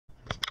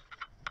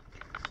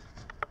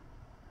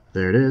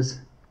There it is,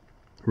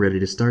 ready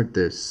to start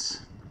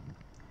this.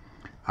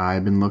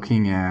 I've been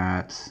looking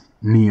at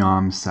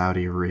NEOM,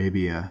 Saudi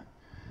Arabia.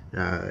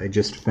 I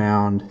just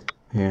found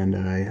and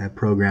I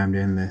programmed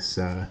in this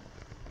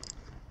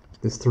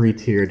this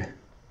three-tiered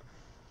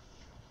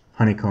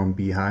honeycomb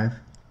beehive.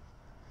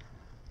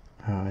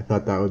 I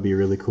thought that would be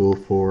really cool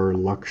for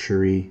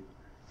luxury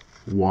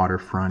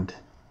waterfront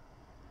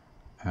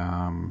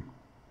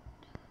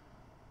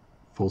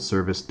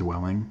full-service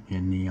dwelling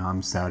in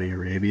NEOM, Saudi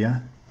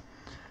Arabia.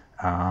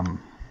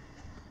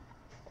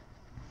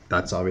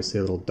 That's obviously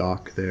a little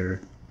dock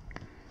there,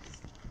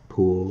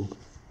 pool,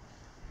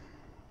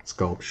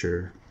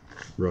 sculpture,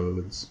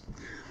 roads.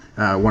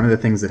 One of the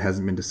things that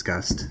hasn't been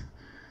discussed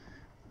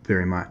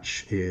very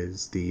much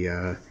is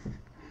the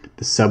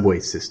subway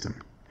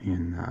system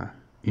in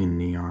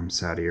NEOM,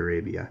 Saudi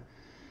Arabia.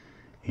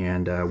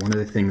 And one of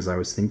the things I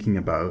was thinking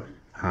about,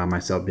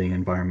 myself being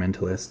an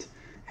environmentalist,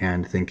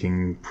 and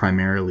thinking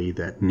primarily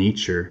that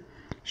nature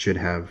should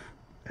have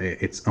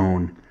its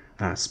own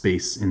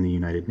space in the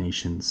United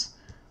Nations.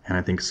 And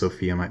I think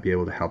Sophia might be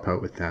able to help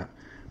out with that.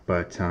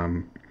 But,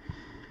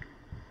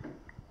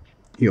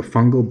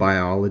 fungal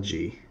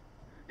biology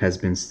has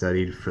been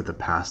studied for the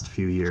past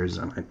few years.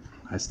 I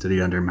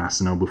studied under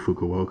Masanobu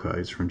Fukuoka,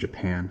 who's from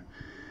Japan.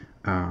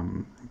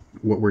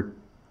 What we're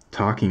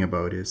talking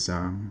about is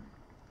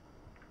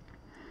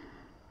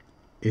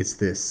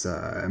this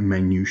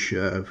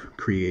minutia of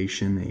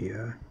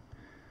creation,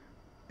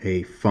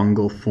 a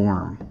fungal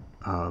form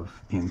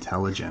of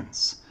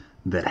intelligence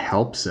that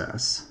helps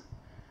us.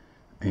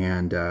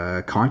 And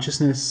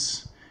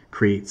consciousness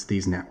creates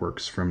these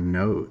networks from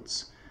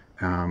nodes,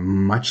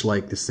 much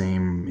like the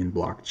same in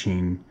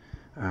blockchain,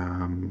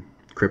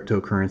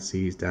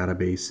 cryptocurrencies,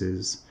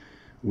 databases.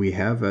 We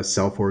have a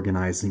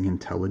self-organizing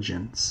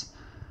intelligence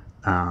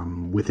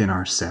within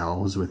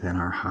ourselves, within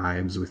our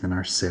hives, within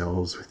our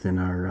cells, within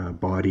our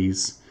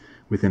bodies,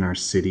 within our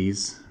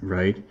cities,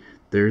 right?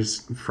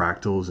 There's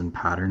fractals and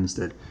patterns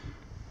that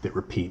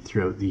repeat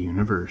throughout the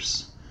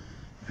universe.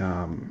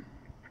 We're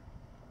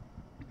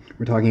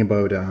talking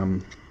about,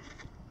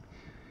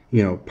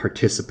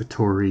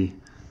 participatory,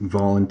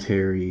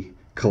 voluntary,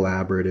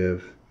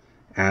 collaborative,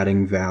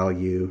 adding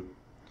value,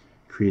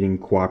 creating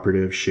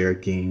cooperative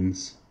shared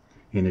gains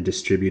in a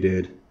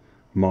distributed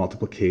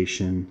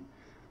multiplication,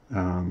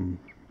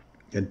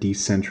 a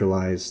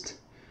decentralized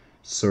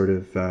sort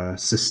of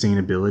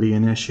sustainability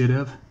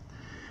initiative.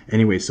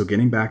 Anyway, so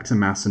getting back to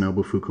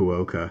Masanobu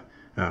Fukuoka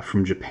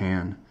from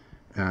Japan,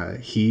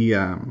 he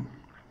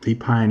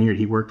pioneered,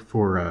 he worked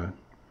for,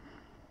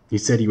 he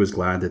said he was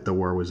glad that the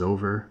war was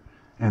over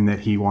and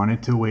that he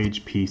wanted to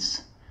wage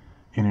peace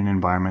in an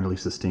environmentally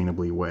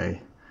sustainably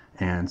way.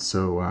 And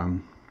so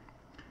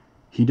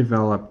he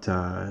developed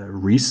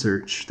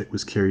research that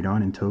was carried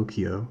on in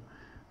Tokyo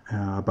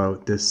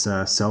about this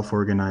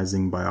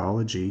self-organizing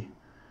biology,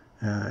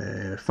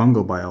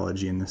 fungal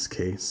biology in this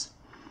case.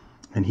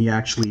 And he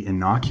actually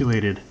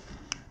inoculated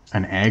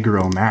an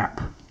agro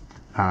map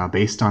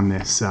based on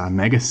this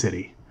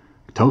megacity,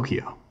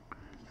 Tokyo.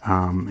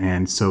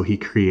 And so he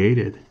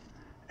created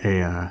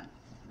a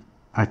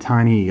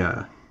tiny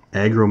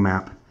agro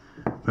map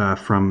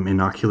from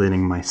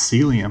inoculating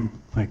mycelium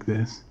like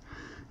this.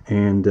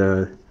 And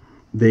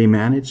they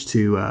managed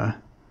to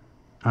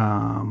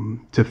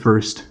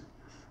first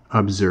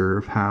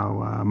observe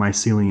how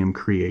mycelium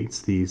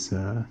creates these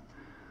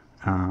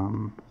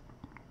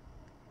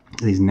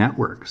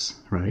networks,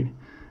 right?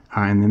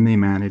 And then they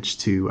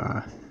managed to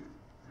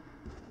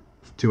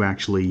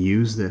actually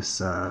use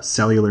this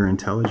cellular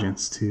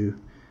intelligence to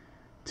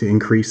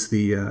increase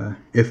the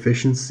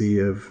efficiency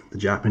of the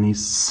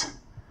Japanese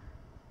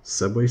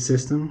subway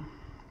system.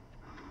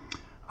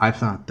 I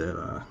thought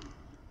that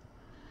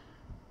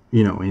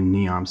in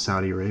NEOM,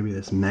 Saudi Arabia,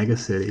 this mega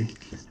city,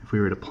 if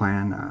we were to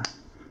plan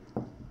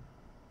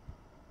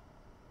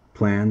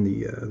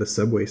the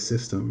subway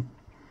system,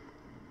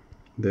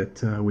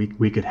 that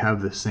we could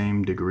have the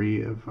same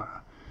degree of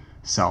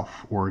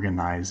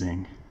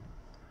self-organizing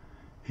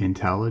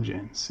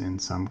intelligence in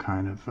some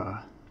kind of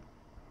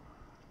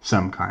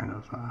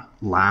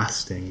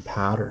lasting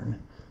pattern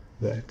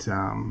that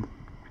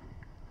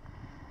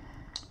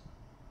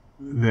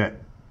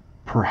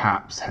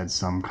perhaps had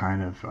some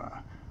kind of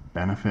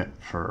benefit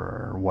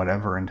for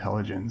whatever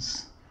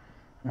intelligence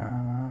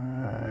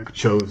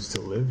chose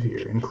to live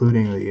here,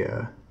 including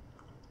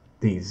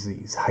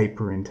these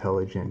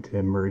hyper-intelligent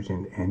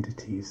emergent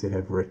entities that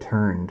have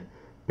returned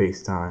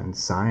based on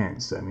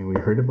science. I mean, we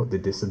heard about the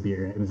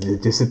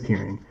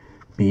disappearing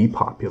bee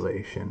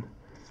population.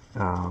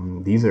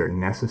 These are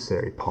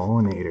necessary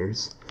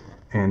pollinators.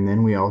 And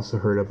then we also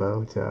heard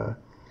about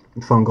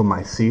fungal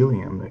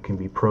mycelium that can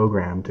be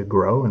programmed to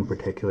grow in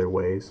particular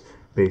ways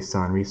based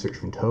on research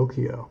from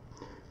Tokyo.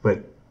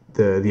 But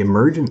the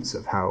emergence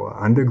of how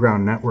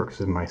underground networks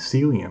of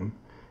mycelium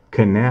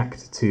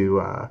connect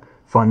to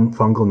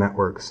fungal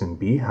networks in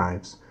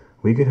beehives,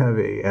 we could have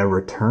a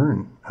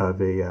return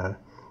of a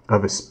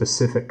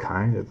specific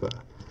kind of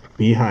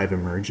beehive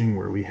emerging,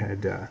 where we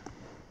had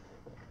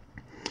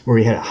where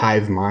we had a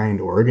hive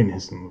mind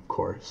organism, of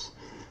course,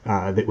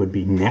 that would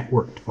be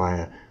networked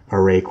via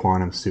array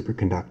quantum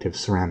superconductive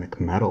ceramic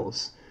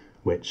metals,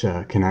 which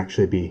can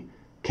actually be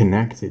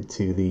connected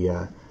to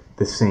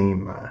the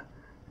same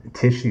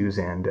tissues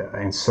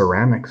and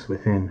ceramics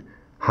within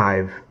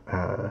hive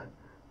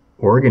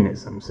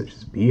organisms, such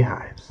as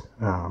beehives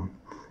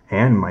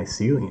and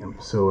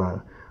mycelium.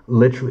 So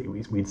literally,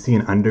 we'd see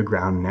an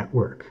underground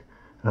network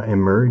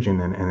emerge,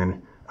 and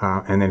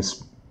then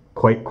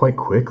quite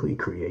quickly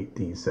create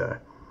these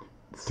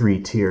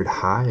three-tiered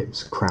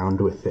hives crowned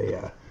with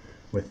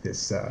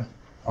this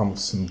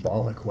almost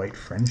symbolic white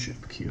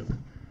friendship cube.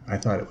 I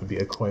thought it would be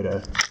quite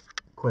a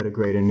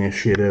great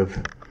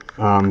initiative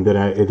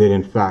that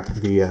in fact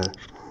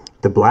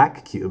the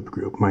Black Cube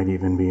group might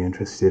even be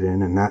interested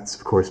in, and that's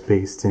of course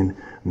based in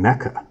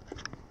Mecca.